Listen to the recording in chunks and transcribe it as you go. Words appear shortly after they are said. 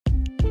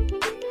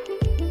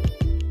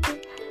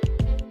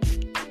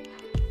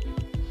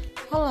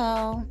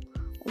Hello,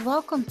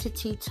 welcome to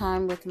Tea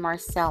Time with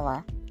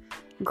Marcella.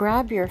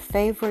 Grab your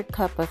favorite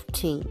cup of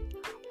tea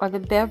or the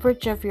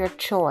beverage of your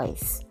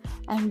choice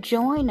and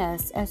join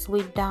us as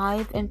we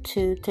dive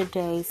into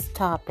today's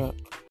topic.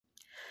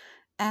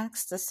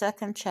 Acts, the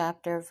second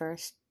chapter,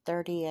 verse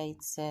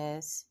 38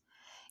 says,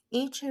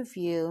 "Each of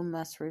you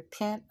must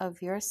repent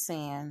of your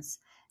sins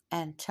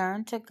and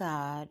turn to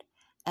God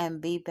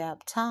and be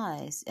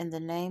baptized in the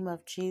name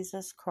of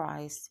Jesus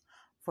Christ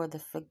for the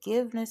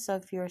forgiveness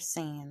of your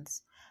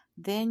sins.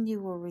 Then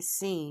you will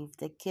receive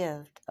the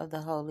gift of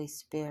the Holy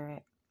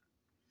Spirit."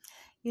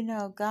 You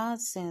know,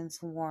 God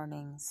sends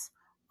warnings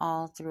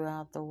all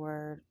throughout the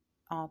Word,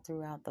 all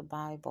throughout the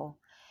Bible.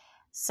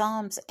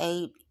 Psalms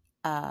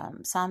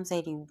 81, Psalms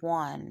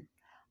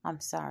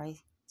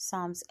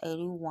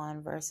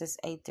 81 verses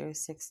 8 through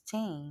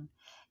 16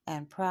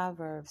 and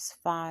Proverbs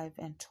 5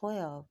 and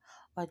 12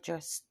 are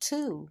just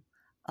two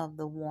of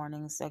the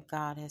warnings that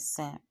God has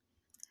sent.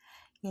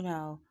 You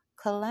know,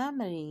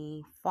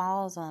 calamity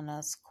falls on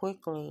us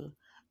quickly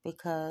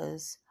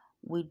because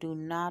we do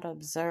not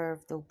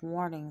observe the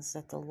warnings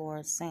that the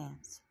Lord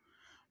sends.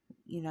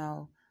 You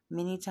know,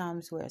 many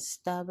times we're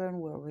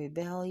stubborn, we're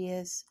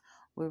rebellious,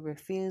 we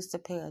refuse to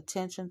pay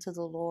attention to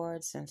the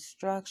Lord's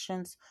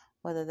instructions,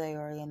 whether they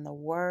are in the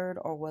Word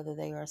or whether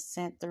they are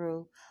sent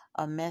through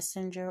a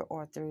messenger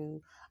or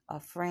through a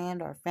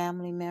friend or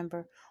family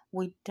member.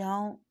 We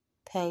don't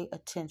pay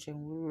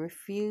attention. We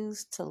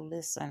refuse to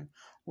listen.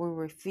 We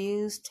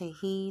refuse to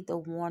heed the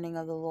warning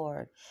of the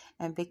Lord.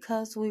 And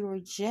because we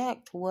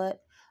reject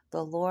what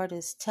the Lord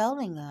is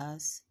telling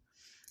us,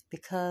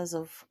 because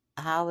of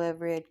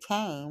however it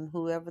came,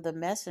 whoever the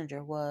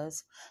messenger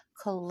was,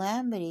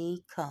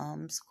 calamity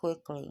comes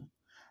quickly.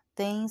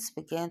 Things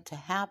begin to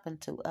happen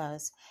to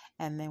us,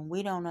 and then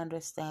we don't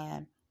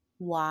understand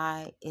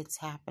why it's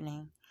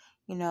happening.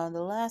 You know, in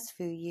the last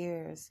few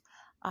years,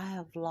 I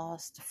have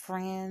lost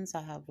friends,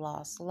 I have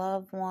lost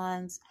loved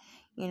ones,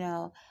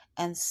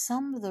 and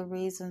some of the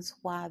reasons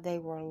why they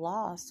were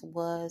lost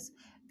was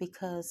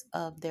because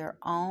of their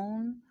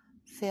own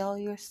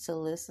failures to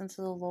listen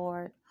to the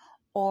Lord,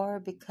 or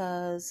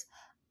because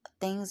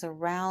things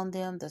around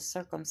them, the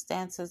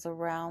circumstances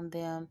around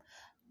them,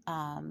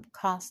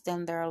 cost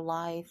them their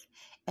life,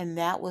 and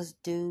that was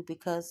due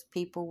because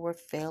people were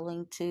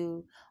failing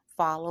to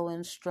follow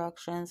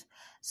instructions.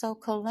 So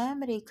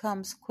calamity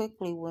comes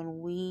quickly when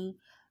we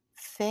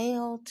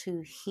fail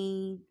to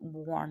heed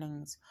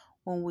warnings,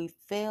 when we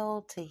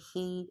fail to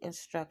heed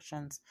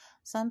instructions.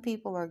 Some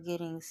people are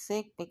getting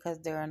sick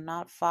because they are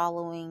not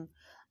following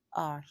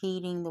are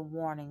heeding the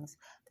warnings.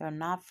 They're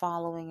not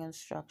following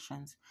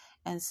instructions.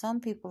 And some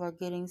people are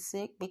getting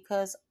sick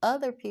because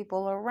other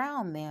people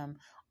around them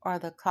are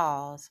the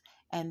cause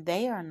and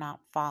they are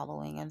not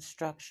following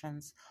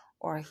instructions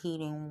or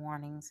heeding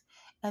warnings.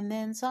 And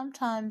then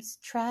sometimes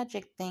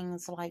tragic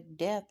things like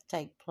death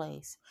take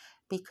place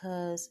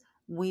because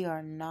we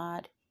are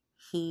not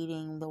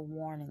heeding the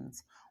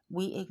warnings.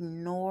 We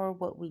ignore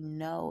what we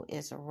know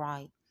is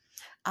right.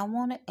 I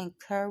want to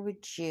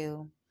encourage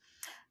you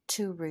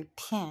to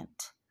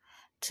repent,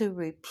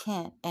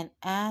 and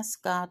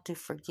ask God to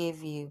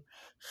forgive you.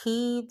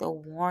 Heed the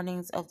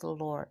warnings of the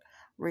Lord.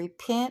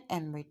 Repent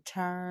and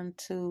return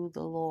to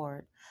the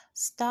Lord.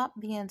 Stop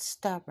being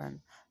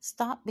stubborn.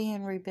 Stop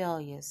being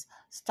rebellious.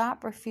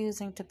 Stop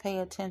refusing to pay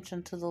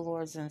attention to the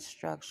Lord's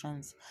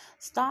instructions.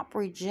 Stop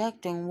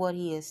rejecting what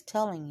He is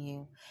telling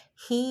you.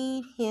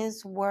 Heed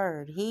His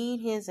word.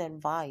 Heed His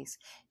advice.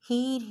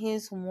 Heed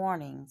His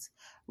warnings.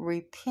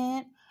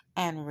 Repent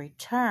and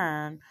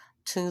return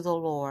to the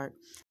Lord.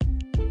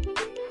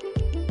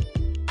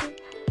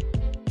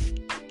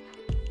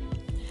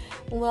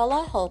 Well,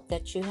 I hope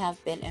that you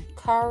have been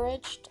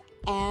encouraged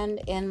and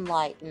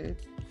enlightened.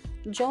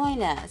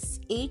 Join us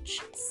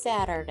each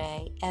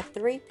Saturday at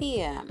 3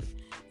 p.m.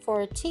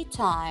 for a tea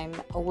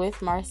time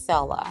with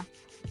Marcella.